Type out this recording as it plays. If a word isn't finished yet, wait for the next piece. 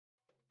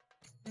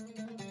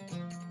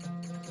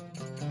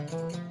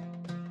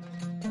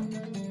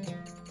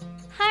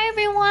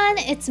everyone,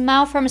 it's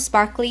Mao from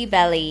Sparkly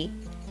Belly.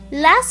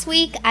 Last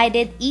week I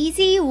did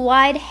easy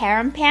wide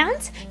harem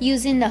pants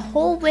using the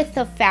whole width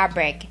of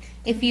fabric.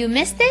 If you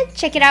missed it,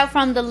 check it out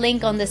from the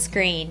link on the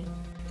screen.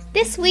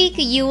 This week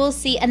you will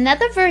see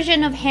another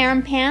version of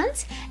harem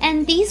pants,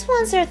 and these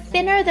ones are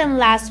thinner than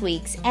last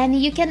week's,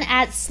 and you can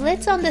add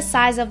slits on the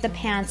sides of the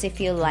pants if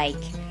you like.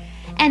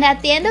 And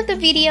at the end of the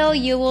video,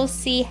 you will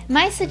see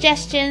my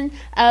suggestion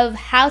of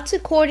how to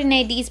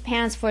coordinate these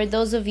pants for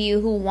those of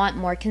you who want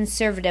more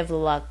conservative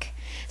look.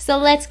 So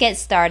let's get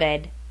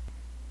started.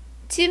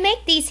 To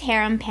make these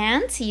harem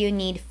pants, you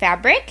need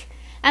fabric.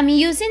 I'm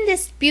using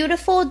this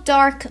beautiful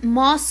dark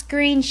moss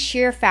green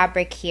sheer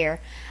fabric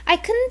here. I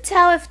couldn't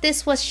tell if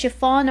this was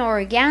chiffon or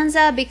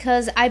organza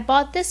because I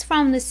bought this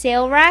from the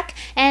sale rack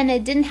and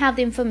it didn't have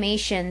the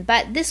information,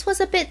 but this was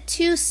a bit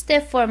too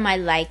stiff for my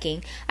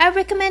liking. I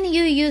recommend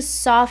you use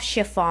soft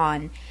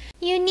chiffon.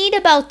 You need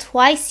about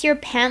twice your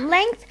pant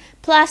length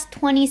plus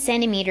 20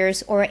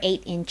 centimeters or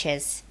 8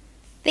 inches.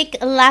 Thick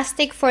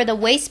elastic for the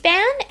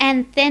waistband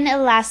and thin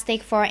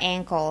elastic for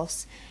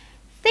ankles.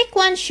 Thick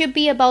one should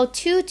be about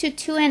 2 to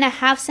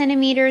 2.5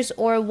 centimeters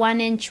or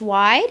 1 inch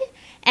wide,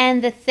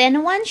 and the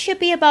thin one should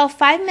be about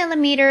 5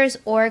 millimeters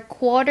or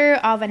 1/4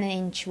 of an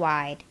inch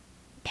wide.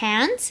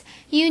 Pants,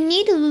 you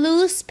need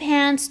loose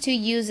pants to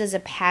use as a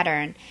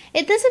pattern.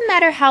 It doesn't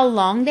matter how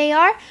long they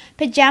are,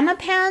 pajama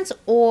pants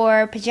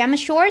or pajama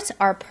shorts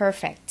are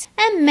perfect.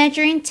 And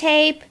measuring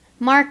tape,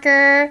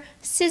 marker,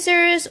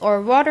 scissors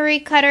or rotary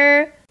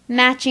cutter,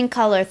 matching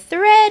color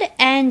thread,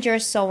 and your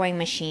sewing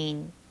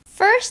machine.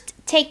 First,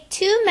 take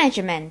 2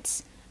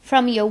 measurements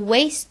from your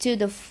waist to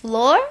the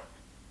floor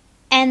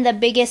and the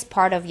biggest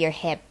part of your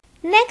hip.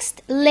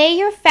 Next, lay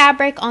your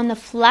fabric on the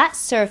flat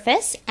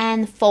surface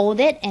and fold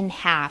it in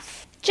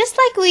half. Just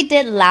like we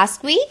did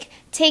last week,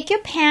 take your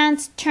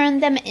pants, turn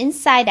them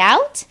inside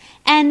out,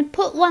 and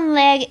put one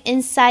leg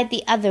inside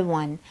the other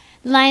one.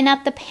 Line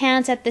up the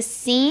pants at the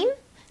seam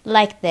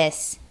like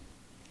this.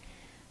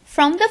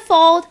 From the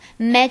fold,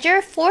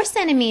 measure 4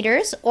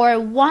 centimeters or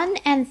 1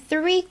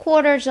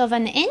 3/4 of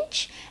an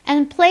inch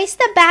and place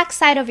the back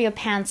side of your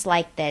pants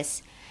like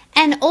this.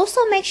 And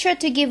also make sure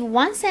to give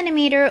 1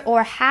 centimeter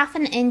or 1/2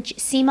 an inch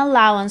seam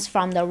allowance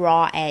from the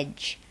raw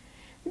edge.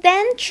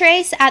 Then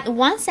trace at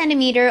 1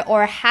 centimeter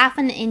or 1/2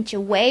 an inch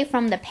away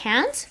from the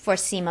pants for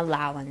seam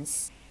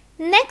allowance.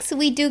 Next,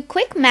 we do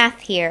quick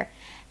math here.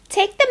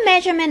 Take the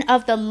measurement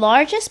of the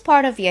largest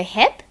part of your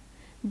hip,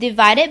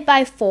 divide it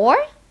by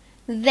 4,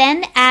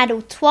 then add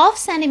 12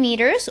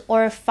 centimeters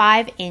or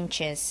 5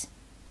 inches.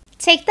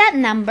 Take that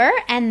number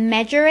and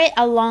measure it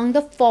along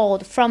the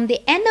fold from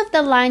the end of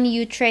the line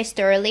you traced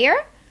earlier.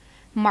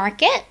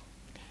 Mark it,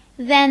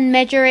 then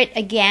measure it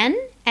again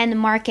and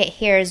mark it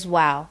here as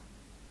well.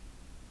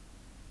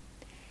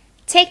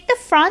 Take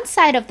the front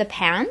side of the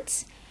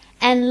pants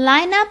and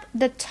line up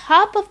the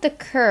top of the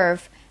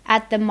curve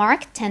at the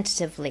mark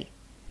tentatively.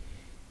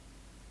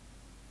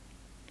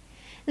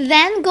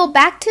 Then go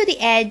back to the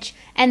edge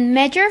and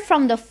measure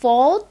from the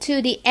fold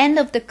to the end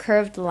of the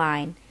curved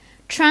line.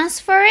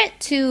 Transfer it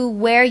to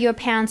where your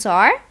pants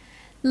are.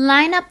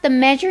 Line up the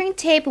measuring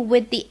tape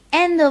with the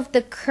end of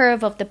the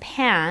curve of the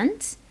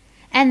pants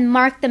and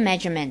mark the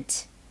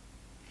measurement.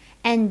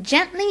 And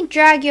gently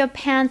drag your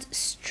pants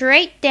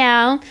straight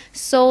down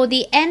so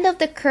the end of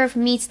the curve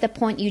meets the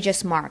point you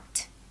just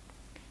marked.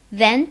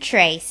 Then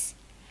trace.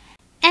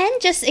 And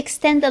just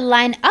extend the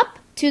line up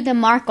to the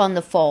mark on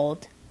the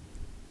fold.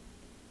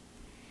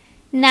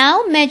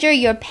 Now measure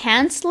your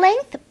pants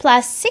length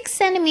plus 6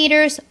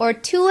 centimeters or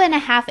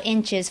 2.5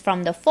 inches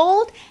from the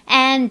fold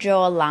and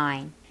draw a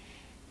line.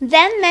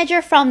 Then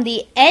measure from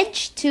the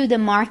edge to the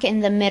mark in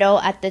the middle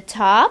at the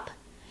top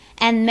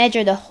and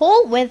measure the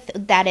whole width,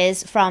 that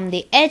is from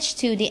the edge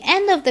to the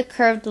end of the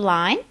curved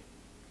line,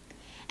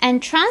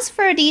 and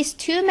transfer these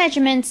 2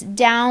 measurements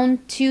down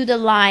to the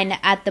line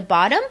at the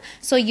bottom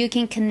so you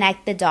can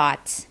connect the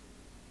dots.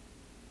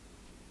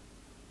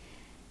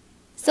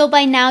 So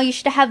by now you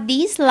should have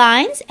these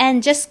lines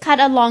and just cut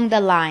along the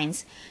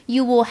lines.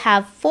 You will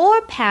have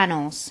 4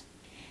 panels.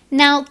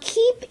 Now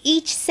keep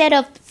each set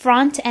of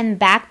front and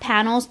back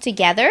panels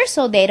together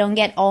so they don't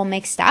get all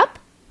mixed up.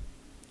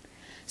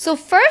 So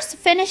first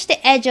finish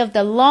the edge of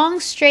the long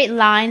straight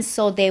lines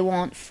so they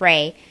won't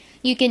fray.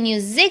 You can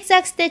use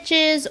zigzag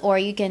stitches or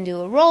you can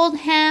do a rolled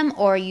hem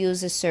or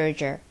use a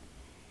serger.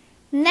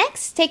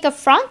 Next, take a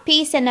front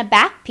piece and a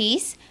back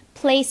piece,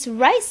 place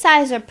right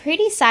size or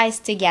pretty size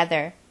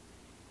together.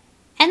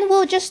 And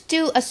we'll just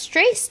do a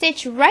straight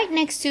stitch right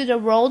next to the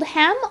rolled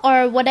hem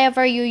or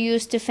whatever you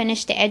use to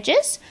finish the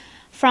edges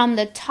from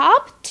the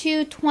top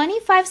to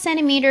 25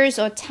 centimeters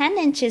or 10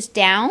 inches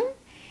down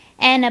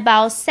and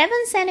about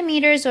 7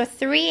 centimeters or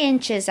 3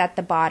 inches at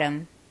the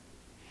bottom.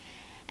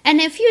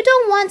 And if you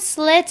don't want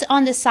slits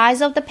on the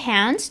sides of the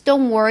pants,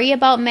 don't worry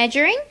about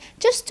measuring.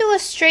 Just do a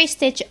straight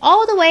stitch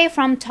all the way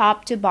from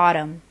top to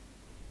bottom.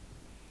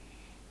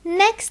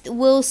 Next,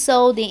 we'll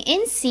sew the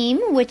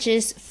inseam, which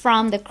is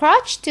from the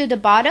crotch to the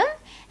bottom,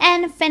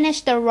 and finish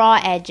the raw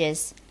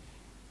edges.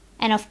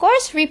 And of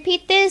course,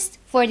 repeat this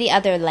for the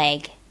other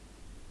leg.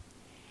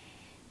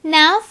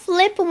 Now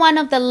flip one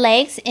of the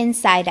legs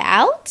inside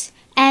out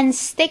and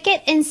stick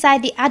it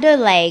inside the other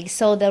leg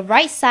so the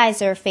right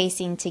sides are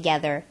facing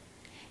together.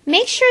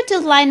 Make sure to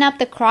line up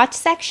the crotch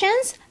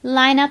sections,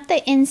 line up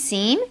the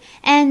inseam,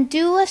 and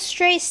do a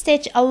straight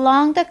stitch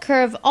along the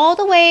curve all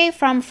the way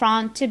from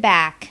front to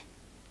back.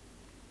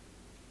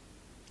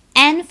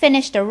 And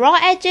finish the raw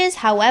edges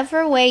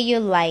however way you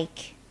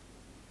like.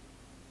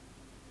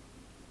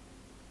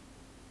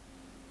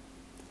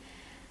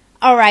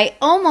 Alright,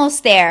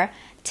 almost there.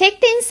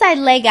 Take the inside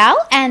leg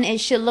out and it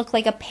should look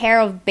like a pair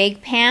of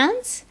big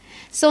pants.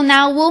 So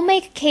now we'll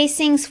make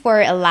casings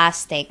for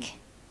elastic.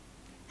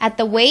 At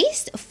the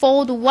waist,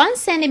 fold 1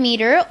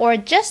 centimeter or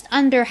just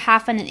under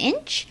half an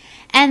inch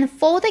and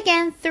fold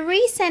again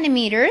 3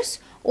 centimeters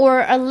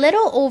or a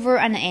little over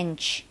an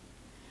inch.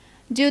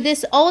 Do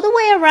this all the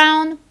way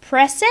around,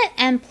 press it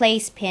and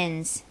place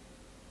pins.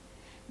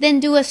 Then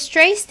do a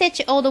straight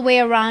stitch all the way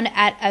around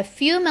at a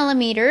few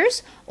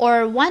millimeters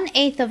or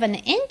 1/8 of an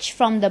inch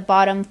from the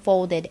bottom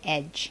folded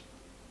edge.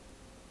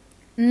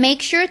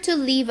 Make sure to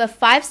leave a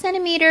 5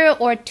 centimeter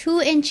or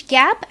 2 inch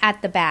gap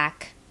at the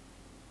back.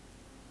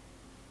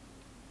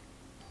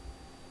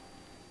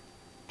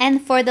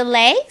 And for the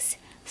legs,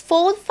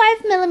 fold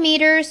 5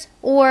 millimeters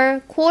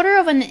or 1/4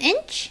 of an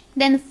inch,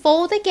 then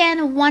fold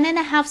again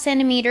 1.5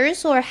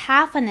 centimeters or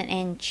half an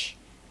inch.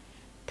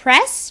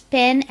 Press,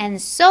 pin,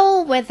 and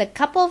sew with a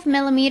couple of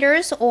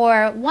millimeters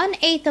or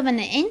 1/8 of an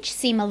inch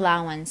seam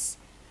allowance.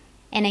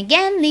 And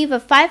again, leave a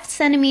 5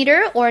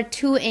 centimeter or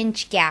 2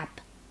 inch gap.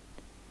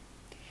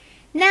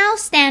 Now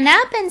stand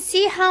up and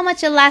see how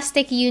much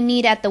elastic you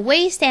need at the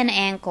waist and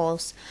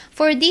ankles.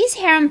 For these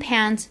harem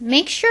pants,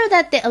 make sure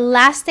that the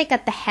elastic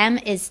at the hem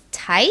is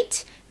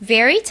tight,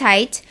 very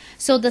tight,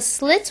 so the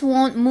slits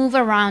won't move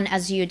around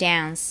as you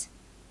dance.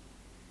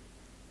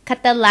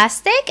 Cut the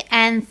elastic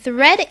and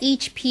thread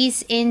each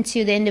piece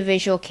into the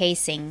individual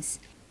casings.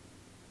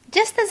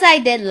 Just as I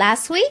did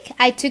last week,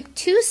 I took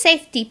 2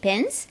 safety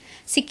pins,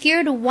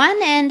 secured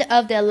one end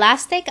of the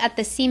elastic at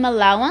the seam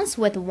allowance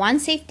with 1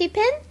 safety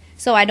pin,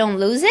 so I don't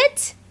lose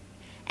it,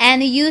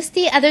 and use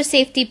the other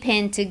safety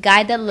pin to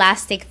guide the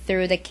elastic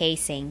through the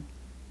casing.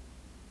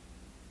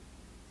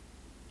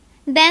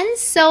 Then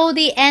sew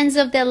the ends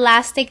of the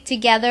elastic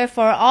together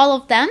for all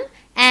of them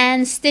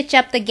and stitch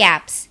up the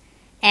gaps.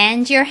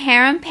 And your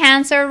harem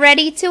pants are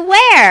ready to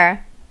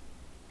wear!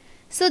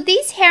 So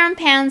these harem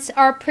pants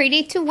are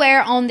pretty to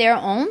wear on their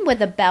own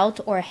with a belt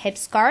or hip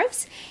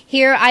scarves.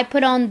 Here I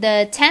put on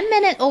the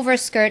 10-minute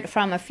overskirt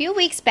from a few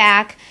weeks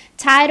back,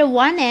 tied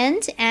one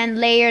end, and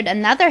layered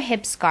another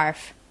hip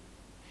scarf.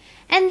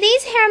 And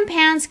these harem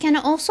pants can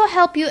also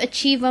help you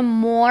achieve a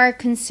more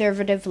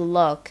conservative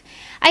look.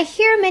 I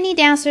hear many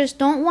dancers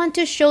don't want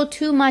to show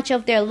too much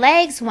of their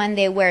legs when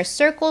they wear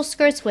circle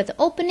skirts with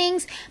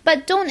openings,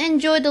 but don't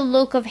enjoy the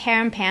look of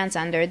harem pants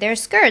under their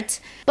skirts.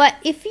 But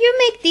if you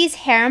make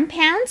these harem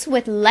pants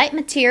with light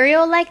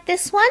material like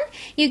this one,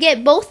 you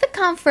get both the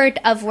comfort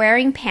of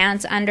wearing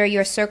pants under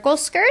your circle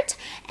skirt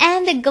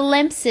and the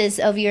glimpses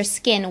of your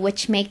skin,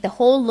 which make the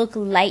whole look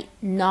light,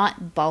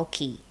 not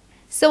bulky.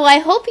 So I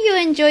hope you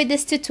enjoyed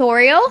this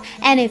tutorial,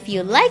 and if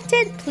you liked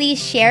it, please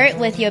share it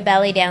with your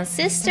belly down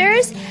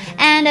sisters.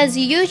 And as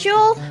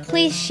usual,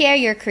 please share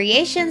your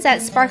creations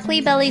at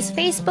Sparkly Belly's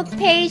Facebook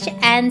page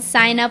and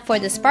sign up for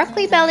the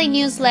Sparkly Belly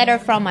newsletter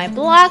from my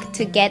blog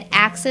to get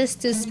access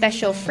to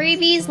special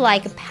freebies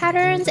like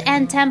patterns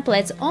and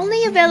templates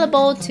only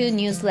available to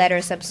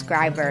newsletter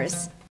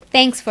subscribers.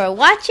 Thanks for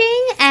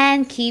watching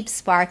and keep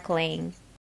sparkling!